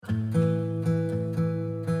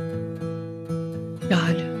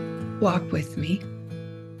God, walk with me.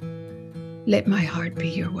 Let my heart be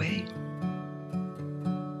your way.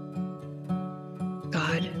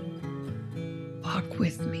 God, walk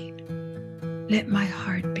with me. Let my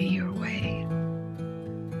heart be your way.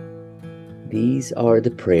 These are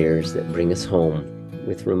the prayers that bring us home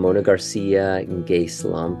with Ramona Garcia and Gay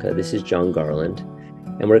Slamka. This is John Garland,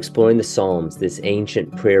 and we're exploring the Psalms, this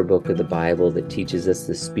ancient prayer book of the Bible that teaches us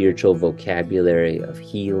the spiritual vocabulary of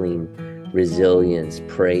healing, resilience,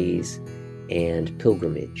 praise, and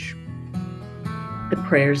pilgrimage. The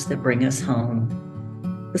prayers that bring us home.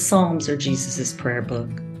 The Psalms are Jesus's prayer book,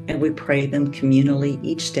 and we pray them communally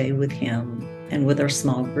each day with him and with our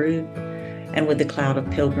small group and with the cloud of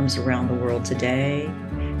pilgrims around the world today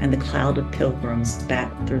and the cloud of pilgrims back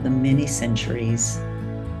through the many centuries.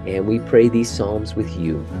 And we pray these Psalms with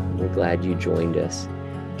you. We're glad you joined us.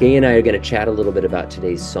 Gay and I are going to chat a little bit about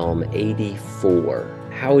today's Psalm 84.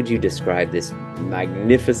 How would you describe this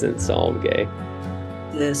magnificent psalm, Gay?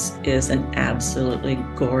 This is an absolutely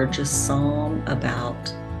gorgeous psalm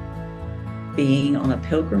about being on a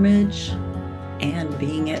pilgrimage and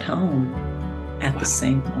being at home at the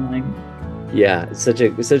same time. Yeah, such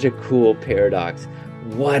a cool paradox.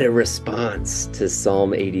 What a response to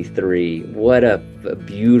Psalm 83. What a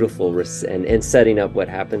beautiful and setting up what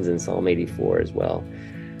happens in Psalm 84 as well.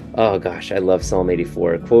 Oh gosh, I love Psalm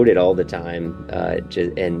 84. I quote it all the time,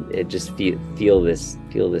 and it just feel this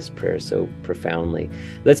prayer so profoundly.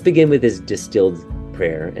 Let's begin with this distilled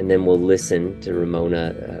prayer, and then we'll listen to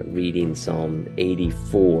Ramona reading Psalm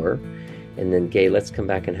 84, and then Gay, let's come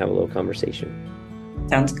back and have a little conversation.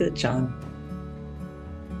 Sounds good, John.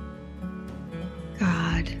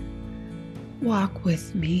 God, walk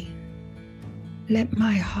with me. Let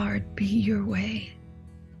my heart be your way.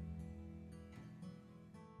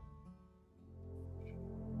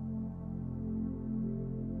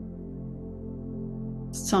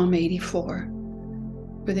 Psalm 84,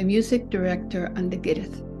 for the music director on the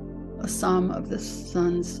Gittith, a psalm of the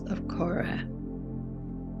sons of Korah.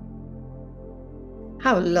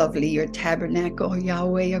 How lovely your tabernacle,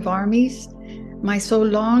 Yahweh of armies! My soul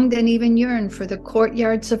longed and even yearned for the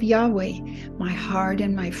courtyards of Yahweh. My heart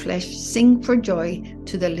and my flesh sing for joy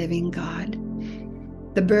to the living God.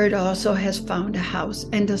 The bird also has found a house,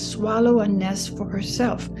 and the swallow a nest for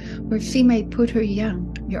herself, where she may put her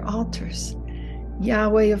young, your altars.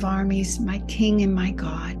 Yahweh of armies, my King and my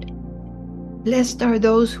God. Blessed are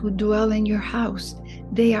those who dwell in your house.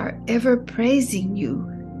 They are ever praising you,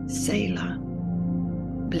 Selah.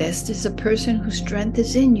 Blessed is the person whose strength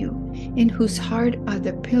is in you, in whose heart are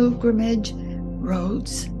the pilgrimage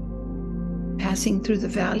roads. Passing through the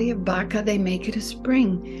valley of Baca, they make it a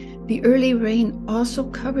spring. The early rain also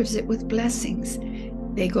covers it with blessings.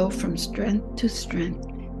 They go from strength to strength.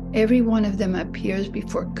 Every one of them appears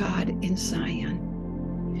before God in Zion.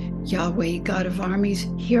 Yahweh, God of armies,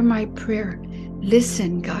 hear my prayer.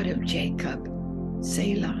 Listen, God of Jacob,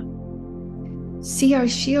 Selah. See our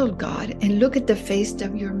shield, God, and look at the face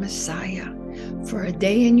of your Messiah. For a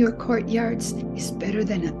day in your courtyards is better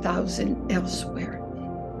than 1,000 elsewhere.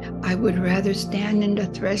 I would rather stand in the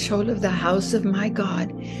threshold of the house of my God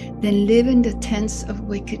than live in the tents of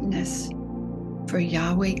wickedness. For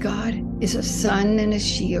Yahweh God is a sun and a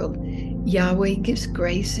shield. Yahweh gives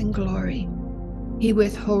grace and glory. He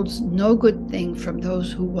withholds no good thing from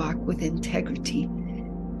those who walk with integrity.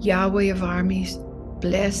 Yahweh of armies,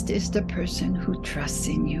 blessed is the person who trusts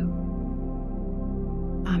in you.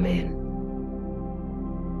 Amen.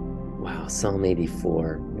 Wow, Psalm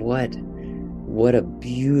 84. What a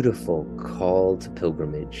beautiful call to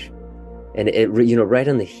pilgrimage. And it, right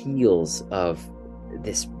on the heels of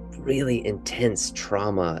this really intense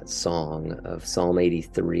trauma song of Psalm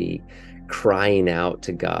 83, crying out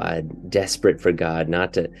to God, desperate for God,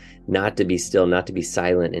 not to be still, not to be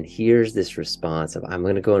silent. And here's this response of, I'm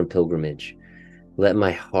going to go on pilgrimage. Let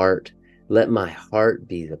my heart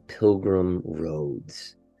be the pilgrim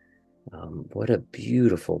roads. What a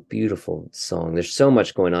beautiful, beautiful song. There's so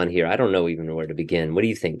much going on here. I don't know even where to begin. What do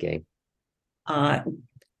you think, Gay?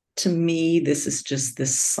 To me, this is just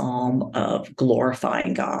this psalm of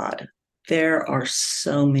glorifying God. There are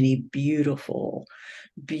so many beautiful,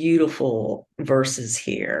 beautiful verses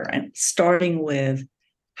here, and starting with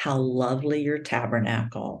how lovely your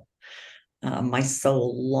tabernacle. My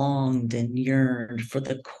soul longed and yearned for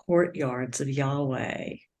the courtyards of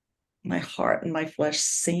Yahweh. My heart and my flesh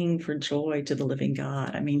sing for joy to the living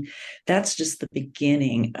God. I mean, that's just the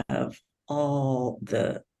beginning of all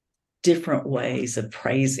the different ways of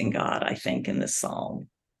praising God, I think, in this psalm.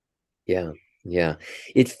 Yeah. Yeah,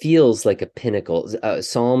 it feels like a pinnacle.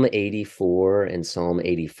 Psalm 84 and Psalm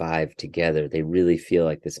 85 together, they really feel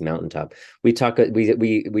like this mountaintop. We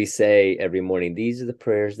say every morning, these are the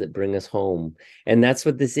prayers that bring us home, and that's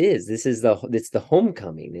what this is. It's the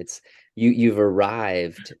homecoming. It's you've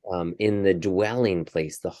arrived in the dwelling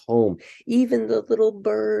place, the home. Even the little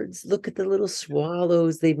birds, look at the little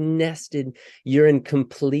swallows. They've nested. You're in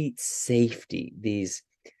complete safety. These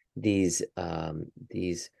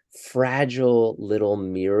fragile little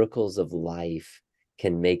miracles of life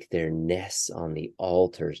can make their nests on the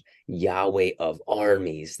altars. Yahweh of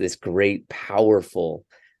armies, this great, powerful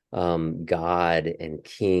God and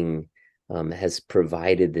King, has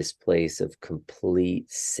provided this place of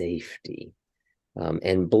complete safety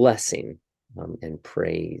and blessing and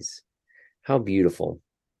praise. How beautiful.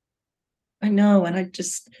 I know. And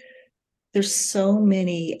there's so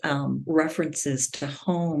many references to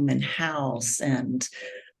home and house and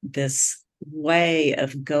this way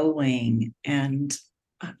of going. And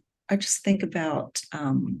I just think about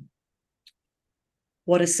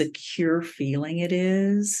what a secure feeling it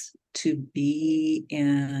is to be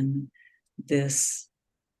in this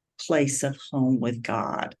place of home with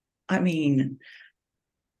God. I mean,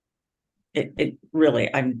 it really,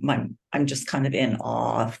 I'm just kind of in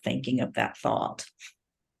awe of thinking of that thought.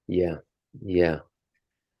 Yeah, yeah.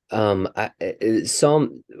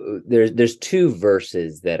 Psalm there's two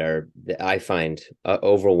verses that I find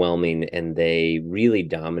overwhelming, and they really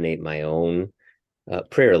dominate my own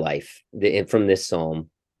prayer life from this psalm.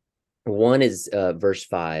 One is verse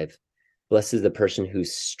 5. Blessed is the person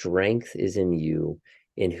whose strength is in you,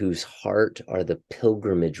 in whose heart are the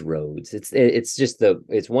pilgrimage roads.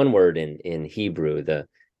 It's one word in Hebrew,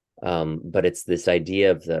 but it's this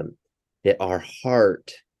idea of that our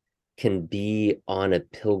heart can be on a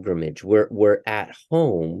pilgrimage. We're at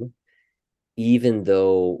home, even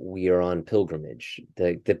though we are on pilgrimage.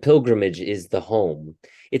 The pilgrimage is the home.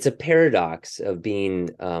 It's a paradox of being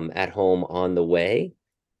at home on the way,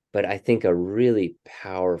 but I think a really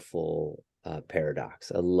powerful paradox,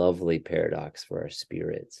 a lovely paradox for our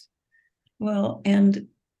spirits. Well, and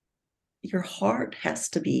your heart has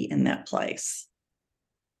to be in that place.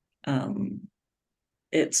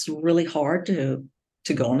 It's really hard to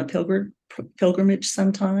go on a pilgrimage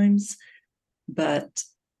sometimes, but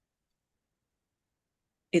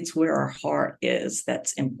it's where our heart is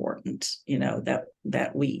that's important,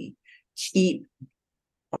 that we keep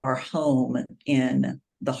our home in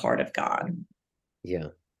the heart of God. Yeah,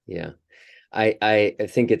 yeah. I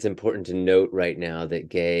think it's important to note right now that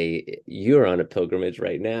Gay, you're on a pilgrimage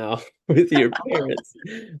right now with your parents,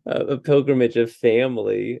 a pilgrimage of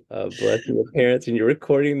family, blessing your parents, and you're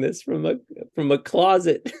recording this from a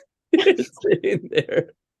closet, sitting there.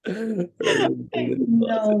 I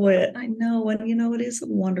know it. I know, and it is a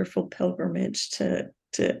wonderful pilgrimage to.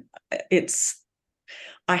 It's.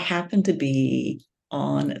 I happen to be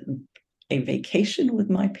on a vacation with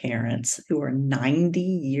my parents who are 90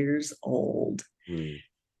 years old.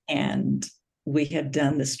 And we have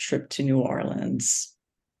done this trip to New Orleans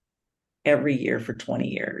every year for 20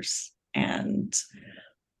 years. And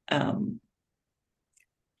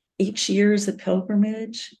each year is a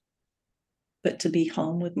pilgrimage, but to be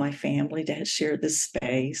home with my family, to share this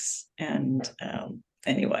space. And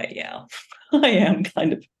anyway, yeah, I'm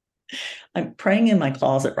praying in my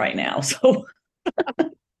closet right now. So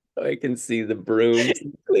I can see the brooms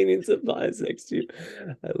and cleaning supplies next to you.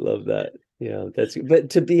 I love that. Yeah,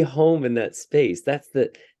 but to be home in that space, that's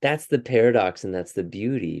the paradox, and that's the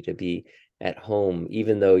beauty, to be at home,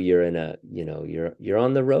 even though you're in you're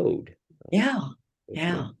on the road. Yeah.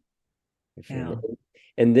 Yeah. Yeah.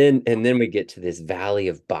 And then we get to this valley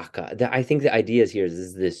of Baca. I think the idea here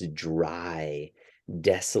is this dry,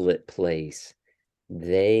 desolate place.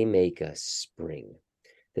 They make a spring.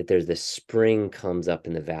 That there's the spring comes up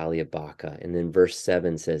in the valley of Baca. And then verse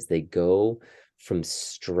 7 says they go from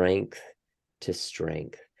strength to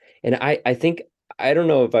strength. And I think, I don't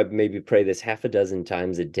know if I maybe pray this half a dozen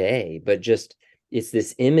times a day, but just it's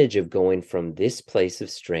this image of going from this place of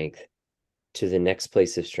strength to the next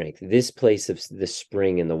place of strength, this place of the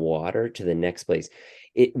spring in the water to the next place.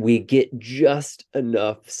 We get just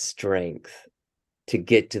enough strength to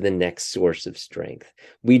get to the next source of strength.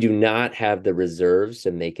 We do not have the reserves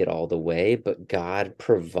to make it all the way, but God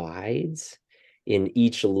provides in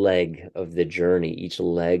each leg of the journey, each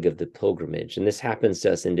leg of the pilgrimage. And this happens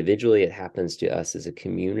to us individually. It happens to us as a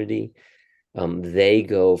community. They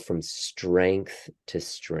go from strength to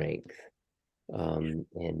strength.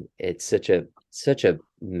 And it's such a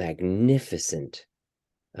magnificent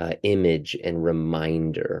image and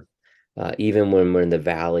reminder, even when we're in the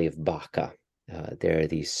valley of Baca. there are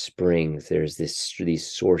these springs, there's these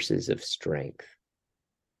sources of strength.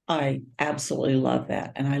 I absolutely love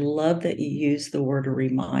that. And I love that you use the word a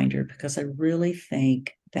reminder, because I really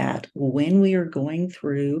think that when we are going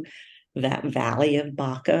through that valley of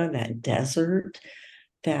Baca, that desert,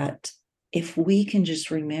 that if we can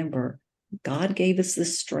just remember, God gave us the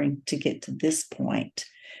strength to get to this point.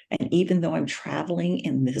 And even though I'm traveling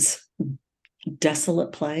in this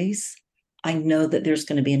desolate place, I know that there's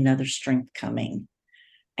going to be another strength coming.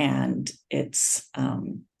 And it's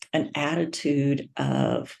an attitude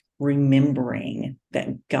of remembering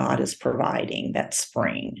that God is providing that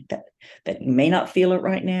spring, that you may not feel it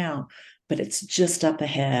right now, but it's just up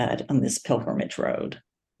ahead on this pilgrimage road.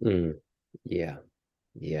 Yeah.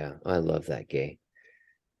 I love that, Gay.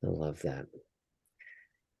 I love that.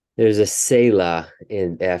 There's a Selah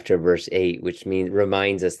after verse 8, which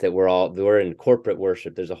reminds us that we're in corporate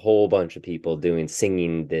worship. There's a whole bunch of people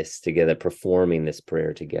singing this together, performing this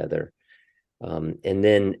prayer together. And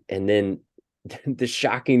then the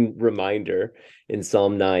shocking reminder in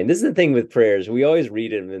Psalm 9. This is the thing with prayers. We always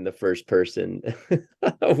read them in the first person.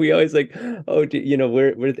 We always like, oh,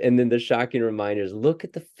 we're and then the shocking reminders, look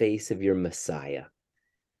at the face of your Messiah.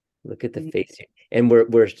 Look at the face. And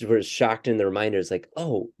we're shocked in the reminders, like,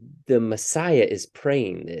 oh, the Messiah is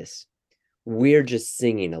praying this. We're just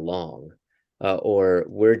singing along. Or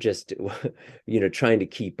we're just, trying to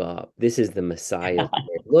keep up. This is the Messiah.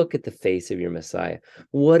 Look at the face of your Messiah.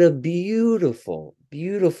 What a beautiful,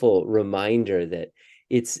 beautiful reminder that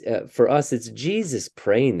it's for us. It's Jesus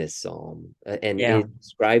praying this psalm and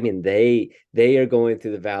describing they are going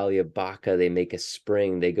through the valley of Baca. They make a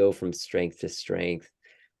spring. They go from strength to strength.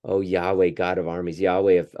 Oh, Yahweh, God of armies,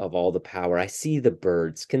 Yahweh of all the power. I see the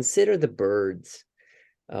birds. Consider the birds.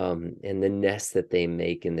 And the nest that they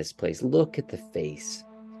make in this place. Look at the face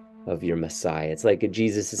of your Messiah. It's like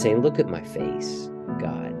Jesus is saying, look at my face,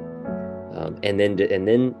 God. And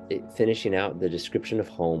then finishing out the description of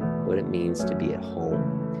home, what it means to be at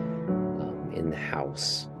home in the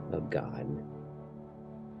house of God.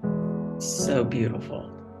 So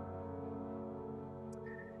beautiful.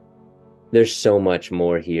 There's so much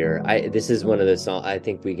more here. This is one of the songs. I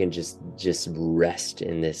think we can just rest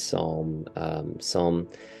in this psalm.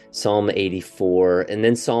 Psalm 84, and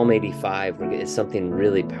then Psalm 85, where something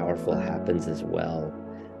really powerful happens as well,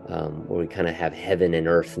 where we kind of have heaven and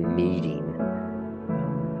earth meeting.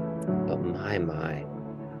 But my,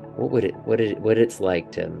 what it's like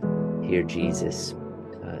to hear Jesus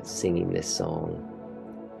singing this song.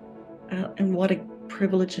 And what a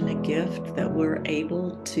privilege and a gift that we're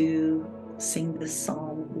able to sing this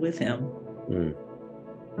psalm with him.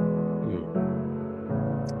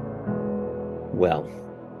 Well,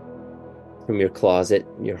 from your closet,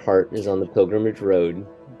 your heart is on the pilgrimage road.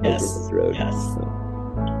 Yes.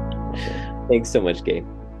 Thanks so much, Gabe.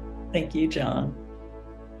 Thank you, John.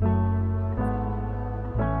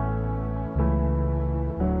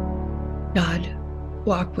 God,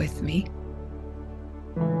 walk with me.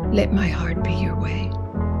 Let my heart be your way.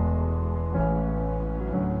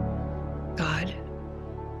 God,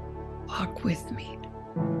 walk with me.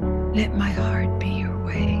 Let my heart be your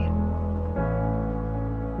way.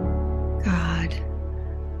 God,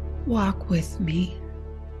 walk with me.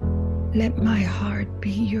 Let my heart be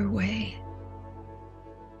your way.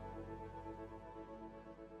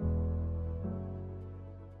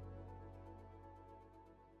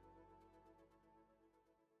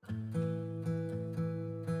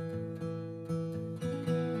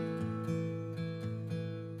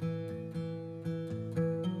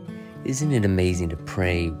 Isn't it amazing to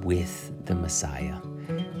pray with the Messiah?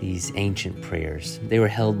 These ancient prayers, they were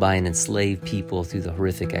held by an enslaved people through the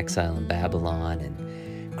horrific exile in Babylon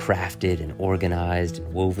and crafted and organized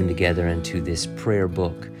and woven together into this prayer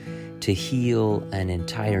book to heal an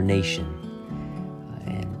entire nation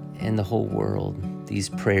and the whole world. These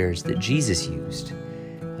prayers that Jesus used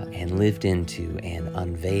and lived into and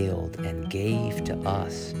unveiled and gave to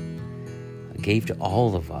us, gave to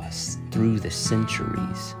all of us through the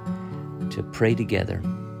centuries to pray together.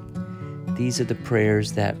 These are the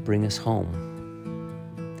prayers that bring us home.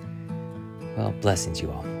 Well, blessings you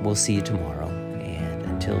all. We'll see you tomorrow. And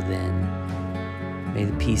until then, may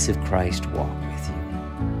the peace of Christ walk with you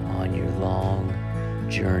on your long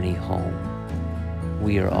journey home.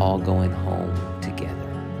 We are all going home